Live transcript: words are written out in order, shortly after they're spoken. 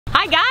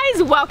Hi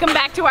guys, welcome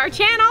back to our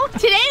channel.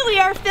 Today we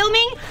are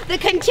filming the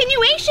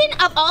continuation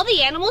of all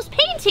the animals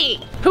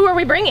painting. Who are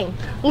we bringing?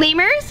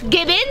 Lemurs,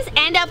 gibbons,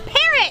 and a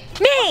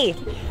parrot. Me!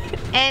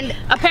 And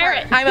a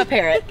parrot. I'm a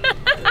parrot.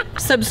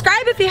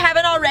 Subscribe if you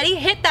haven't already.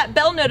 Hit that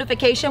bell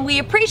notification. We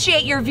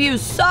appreciate your views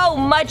so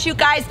much, you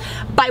guys.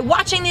 By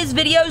watching these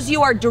videos,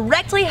 you are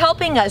directly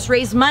helping us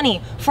raise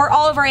money for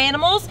all of our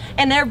animals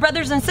and their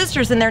brothers and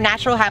sisters in their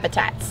natural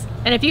habitats.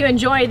 And if you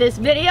enjoy this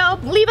video,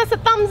 leave us a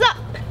thumbs up.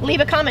 Leave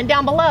a comment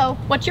down below.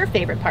 What's your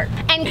favorite part?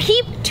 And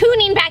keep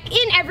tuning back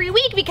in every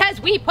week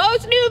because we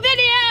post new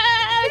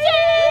videos.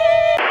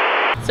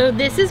 Yay! So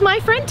this is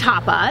my friend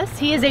Tapas.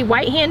 He is a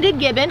white-handed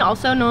gibbon,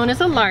 also known as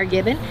a lar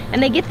gibbon,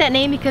 and they get that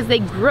name because they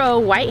grow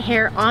white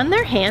hair on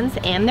their hands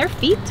and their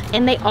feet,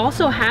 and they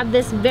also have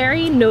this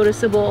very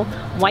noticeable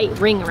white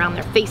ring around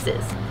their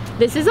faces.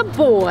 This is a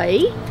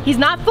boy. He's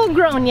not full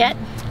grown yet.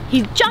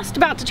 He's just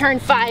about to turn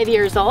 5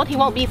 years old. He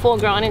won't be full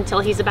grown until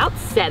he's about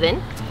 7.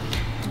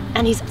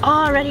 And he's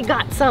already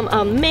got some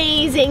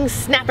amazing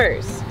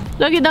snappers.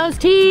 Look at those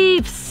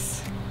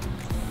teeth.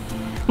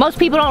 Most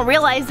people don't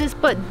realize this,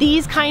 but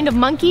these kind of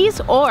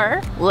monkeys,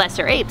 or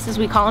lesser apes as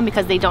we call them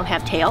because they don't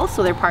have tails,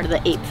 so they're part of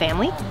the ape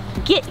family,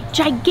 get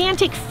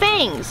gigantic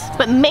fangs,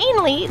 but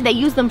mainly they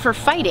use them for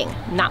fighting,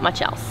 not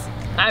much else.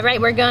 All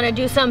right, we're gonna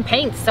do some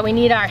paints, so we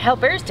need our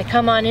helpers to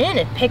come on in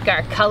and pick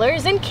our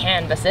colors and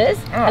canvases.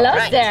 Hello,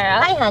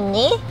 Sarah. Hi,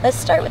 honey. Let's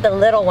start with the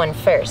little one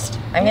first.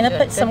 I'm gonna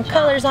put some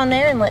colors on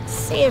there and let's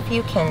see if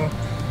you can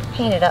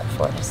paint it up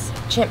for us.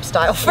 Chimp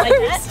style first. Like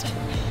that?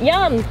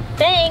 Yum,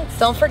 thanks.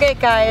 Don't forget,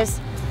 guys,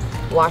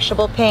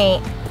 washable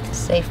paint.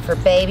 Safe for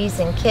babies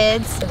and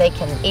kids so they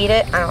can eat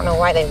it. I don't know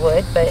why they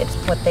would, but it's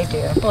what they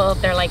do. Well,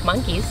 they're like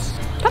monkeys.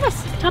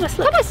 Tapas,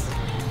 look. Tapas,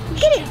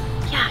 get it.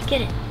 Yeah,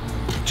 get it.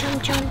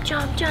 Jump, jump,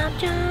 jump, jump,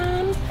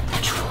 jump.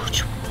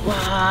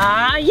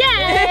 Wow,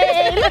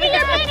 yay! Look at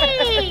your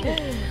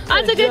painting!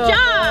 That's a good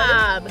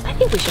job. I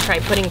think we should try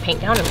putting paint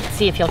down and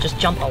see if he'll just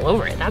jump all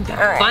over it. That'd be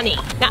funny.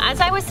 Now,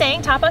 as I was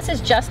saying, Tapas is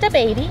just a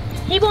baby.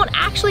 He won't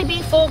actually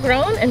be full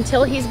grown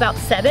until he's about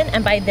 7,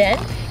 and by then,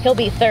 he'll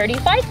be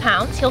 35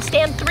 pounds. He'll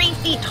stand 3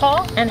 feet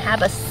tall and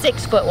have a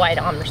 6-foot wide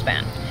arm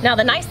span. Now,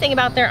 the nice thing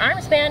about their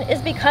arm span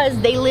is because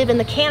they live in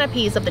the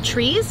canopies of the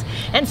trees,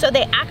 and so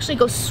they actually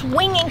go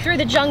swinging through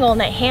the jungle in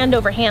that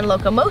hand-over-hand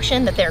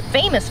locomotion that they're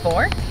famous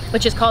for,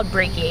 which is called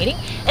brachiating,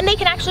 and they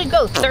can actually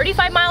go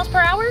 35 miles per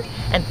hour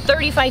and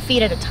 35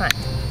 feet at a time.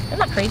 Isn't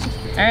that crazy?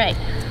 All right,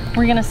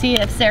 we're gonna see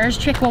if Sarah's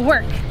trick will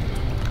work.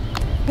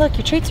 Look,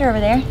 your treats are over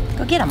there.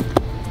 Go get them.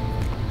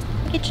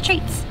 Get your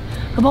treats.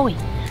 Good boy,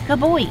 good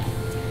boy.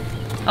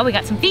 Oh, we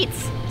got some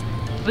feets.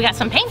 We got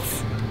some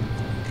paints.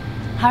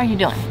 How are you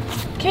doing?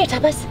 Come here,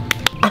 Tapas.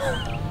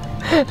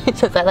 It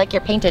says, I like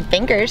your painted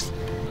fingers.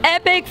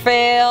 Epic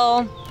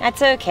fail.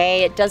 That's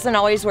okay, it doesn't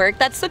always work.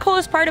 That's the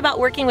coolest part about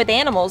working with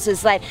animals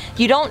is that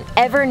you don't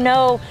ever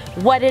know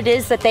what it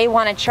is that they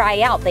want to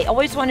try out. They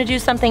always want to do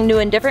something new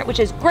and different, which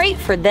is great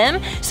for them.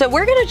 So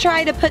we're gonna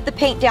try to put the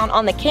paint down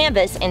on the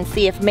canvas and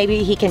see if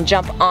maybe he can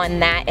jump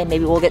on that and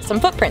maybe we'll get some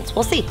footprints.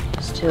 We'll see.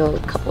 Just do a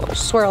couple of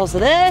swirls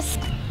of this.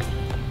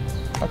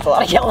 That's a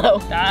lot of yellow.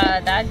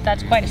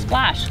 That's quite a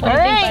splash. What do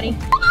you think, buddy?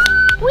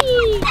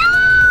 Whee!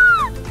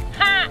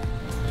 Ha!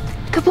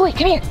 Good boy,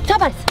 come here.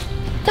 Tapas.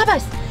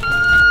 Tapas.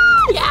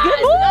 Yeah,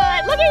 good.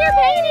 Look at your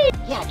painting.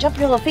 Yeah, jump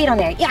your little feet on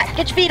there. Yeah,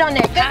 get your feet on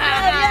there. Good.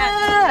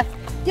 Yeah.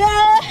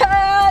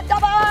 Yeah.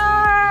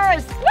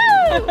 Tapas.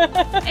 Woo!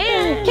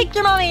 And kick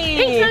your mommy.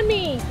 Paint on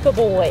me. Good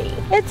boy.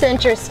 It's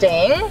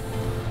interesting.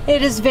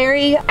 It is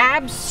very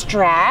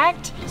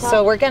abstract.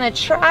 So we're gonna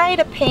try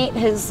to paint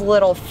his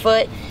little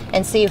foot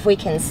and see if we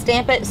can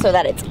stamp it so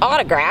that it's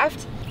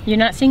autographed. You're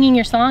not singing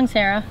your song,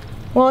 Sarah.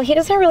 Well, he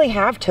doesn't really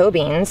have toe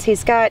beans.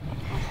 He's got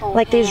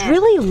like these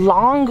really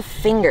long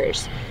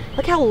fingers.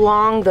 Look how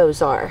long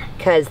those are,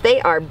 because they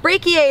are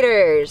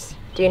brachiators.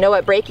 Do you know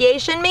what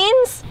brachiation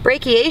means?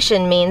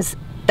 Brachiation means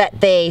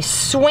that they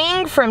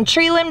swing from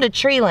tree limb to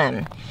tree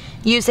limb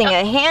using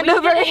a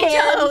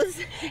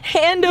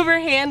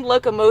hand-over-hand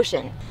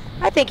locomotion.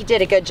 I think he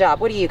did a good job.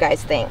 What do you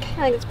guys think?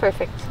 I think it's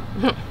perfect.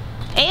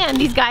 And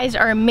these guys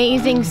are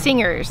amazing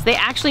singers. They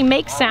actually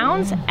make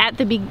sounds at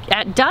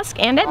dusk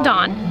and at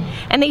dawn,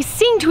 and they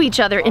sing to each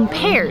other in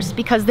pairs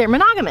because they're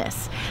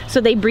monogamous.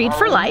 So they breed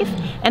for life,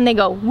 and they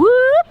go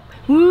whoop,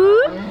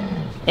 whoop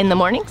in the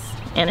mornings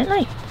and at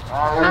night.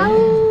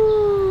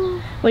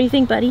 What do you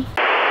think, buddy?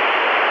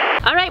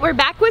 All right, we're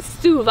back with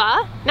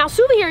Suva. Now,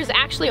 Suva here is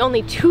actually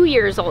only 2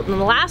 years old,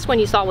 and the last one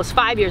you saw was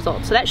 5 years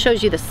old, so that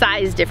shows you the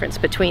size difference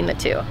between the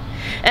two.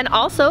 And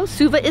also,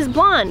 Suva is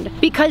blonde,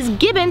 because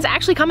gibbons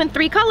actually come in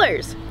 3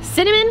 colors: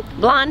 cinnamon,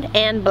 blonde,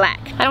 and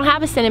black. I don't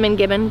have a cinnamon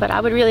gibbon, but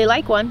I would really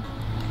like one.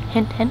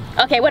 Hint, hint.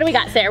 Okay, what do we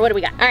got, Sarah? What do we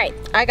got? All right,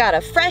 I got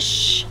a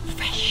fresh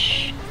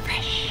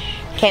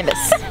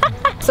canvas.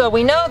 So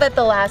we know that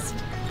the last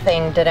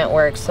thing didn't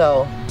work,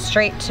 so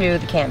straight to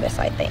the canvas,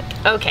 I think.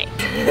 Okay.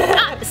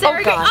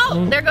 Sarah,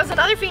 oh, there goes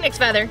another phoenix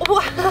feather.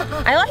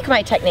 I like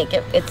my technique.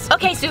 It's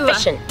okay, Suva.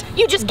 efficient.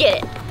 You just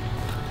get it.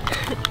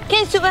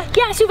 Okay, Suva.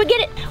 Yeah, Suva,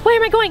 get it. Where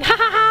am I going? Ha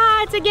ha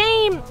ha, it's a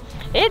game.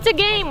 It's a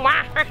game.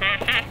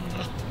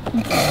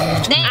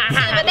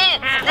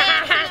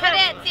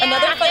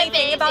 Another funny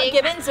thing about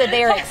gibbons is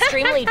they're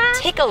extremely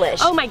ticklish.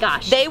 Oh my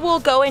gosh. They will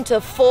go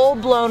into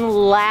full-blown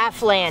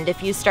laugh land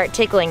if you start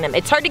tickling them.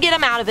 It's hard to get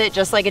them out of it,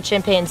 just like a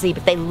chimpanzee,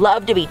 but they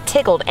love to be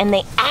tickled, and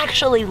they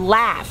actually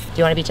laugh. Do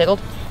you want to be tickled?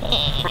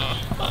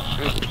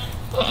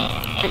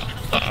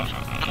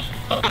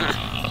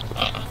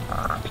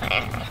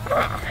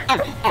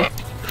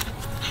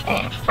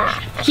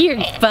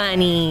 You're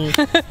funny.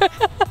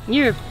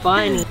 You're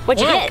funny.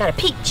 What'd you get? Got a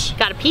peach.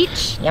 Got a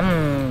peach?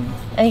 Yum.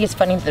 I think it's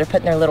funny that they're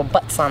putting their little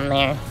butts on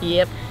there.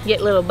 Yep.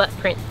 Get little butt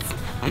prints.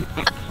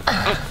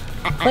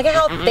 Look at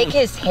how thick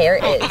his hair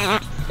is.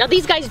 Now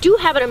these guys do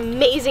have an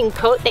amazing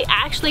coat. They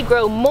actually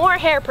grow more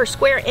hair per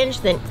square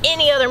inch than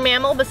any other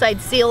mammal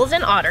besides seals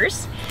and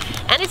otters.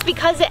 And it's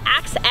because it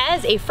acts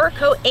as a fur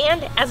coat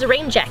and as a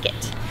rain jacket.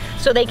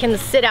 So they can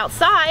sit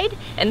outside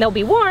and they'll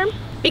be warm.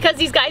 Because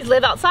these guys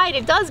live outside,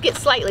 it does get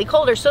slightly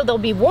colder, so they'll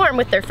be warm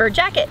with their fur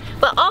jacket.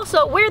 But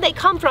also, where they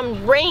come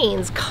from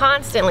rains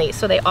constantly,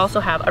 so they also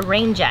have a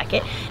rain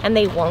jacket, and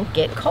they won't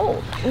get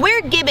cold.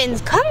 Where gibbons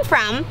come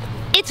from,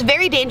 it's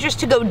very dangerous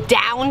to go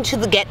down to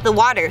get the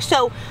water.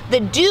 So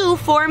the dew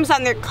forms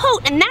on their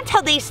coat, and that's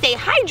how they stay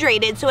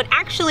hydrated, so it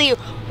actually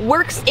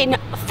works in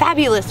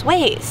fabulous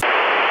ways.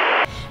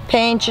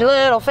 Paint your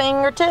little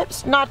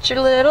fingertips, not your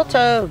little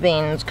toe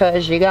beans,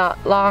 'cause you got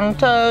long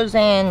toes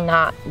and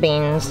not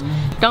beans.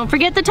 Don't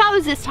forget the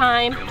toes this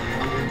time. Oh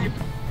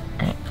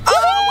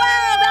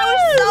wow, that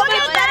was so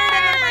much better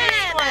than the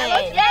first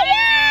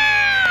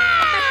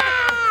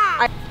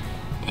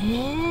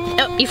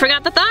one. Oh, you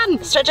forgot the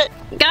thumb. Stretch it.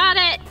 Got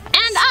it.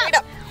 And Straight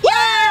up. up.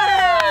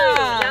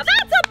 Yeah! Now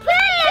that's a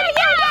plan.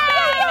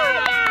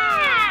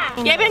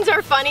 Yeah! Gibbons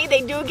are funny.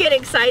 They do get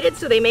excited,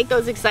 so they make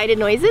those excited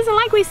noises. And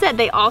like we said,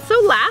 they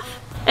also laugh,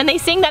 and they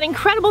sing that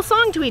incredible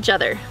song to each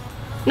other.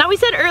 Now we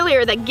said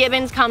earlier that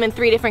gibbons come in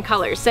 3 different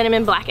colors,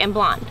 cinnamon, black, and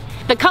blonde.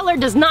 The color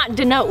does not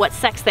denote what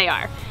sex they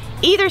are.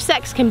 Either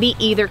sex can be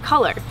either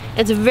color.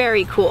 It's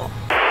very cool.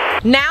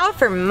 Now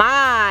for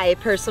my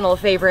personal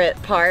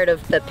favorite part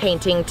of the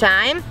painting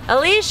time.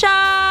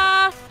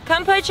 Alicia,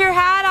 come put your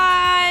hat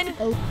on.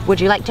 Oh.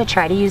 Would you like to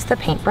try to use the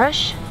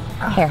paintbrush?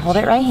 Here, hold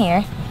it right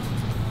here.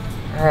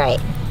 All right,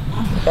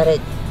 you gotta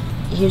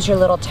use your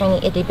little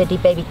tiny itty bitty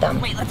baby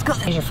thumb. Wait, let's go.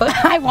 Use your foot.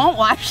 I won't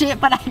wash it,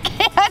 but I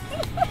can.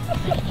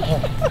 Here,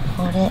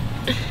 hold it.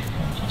 And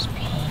just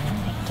paint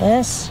it like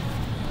this.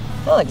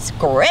 That looks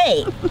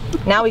great.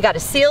 Now we gotta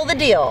seal the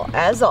deal,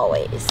 as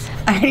always.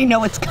 I already know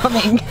what's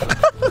coming.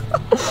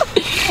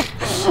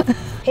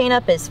 Paint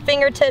up his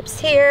fingertips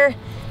here.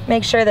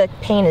 Make sure the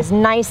paint is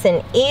nice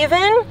and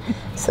even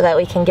so that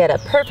we can get a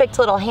perfect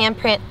little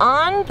handprint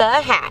on the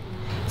hat.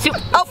 Suba,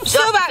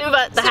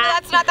 Suba, the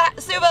hat. that's not the hat,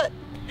 Suba.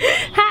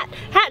 Hat,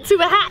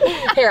 Suba, hat.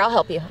 Here, I'll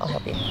help you, That's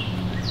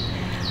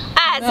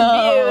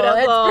Oh, beautiful.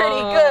 that's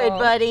pretty good,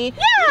 buddy.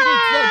 Yeah. You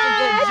did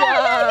such a good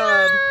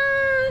job.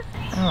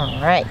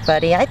 All right,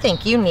 buddy, I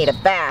think you need a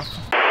bath.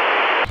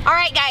 All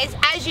right, guys,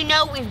 as you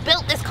know, we've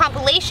built this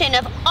compilation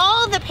of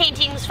all the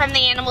paintings from the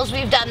animals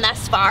we've done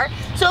thus far.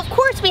 So of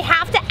course we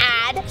have to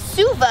add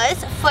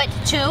Suva's foot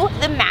to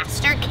the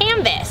master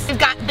canvas. We've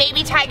got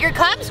baby tiger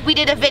cubs. We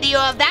did a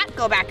video of that.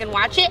 Go back and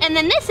watch it. And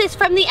then this is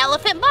from the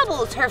elephant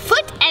Bubbles, her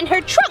foot and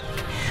her trunk.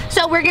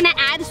 So we're gonna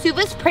add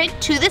Suva's print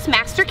to this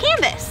master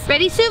canvas.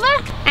 Ready,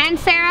 Suva? And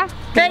Sarah?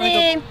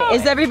 Ready?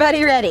 Is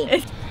everybody ready?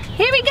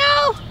 Here we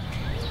go.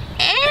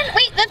 And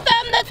wait, the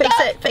thumb, the Fix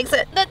thumb. it, fix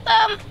it. The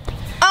thumb.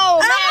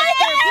 Oh,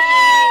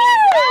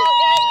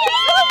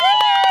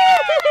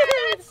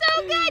 That's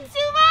so good,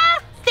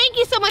 Suva! Thank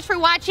you so much for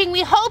watching.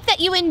 We hope that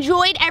you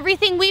enjoyed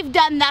everything we've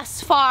done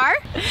thus far.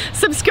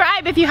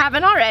 Subscribe if you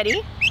haven't already.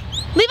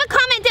 Leave a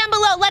comment down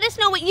below. Let us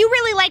know what you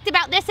really liked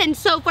about this and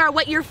so far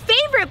what your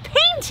favorite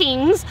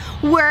paintings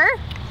were.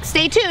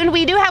 Stay tuned,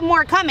 we do have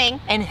more coming.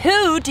 And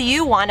who do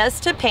you want us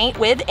to paint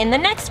with in the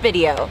next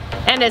video?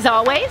 And as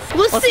always,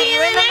 We'll see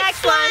you in the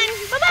next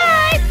one.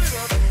 Bye-bye!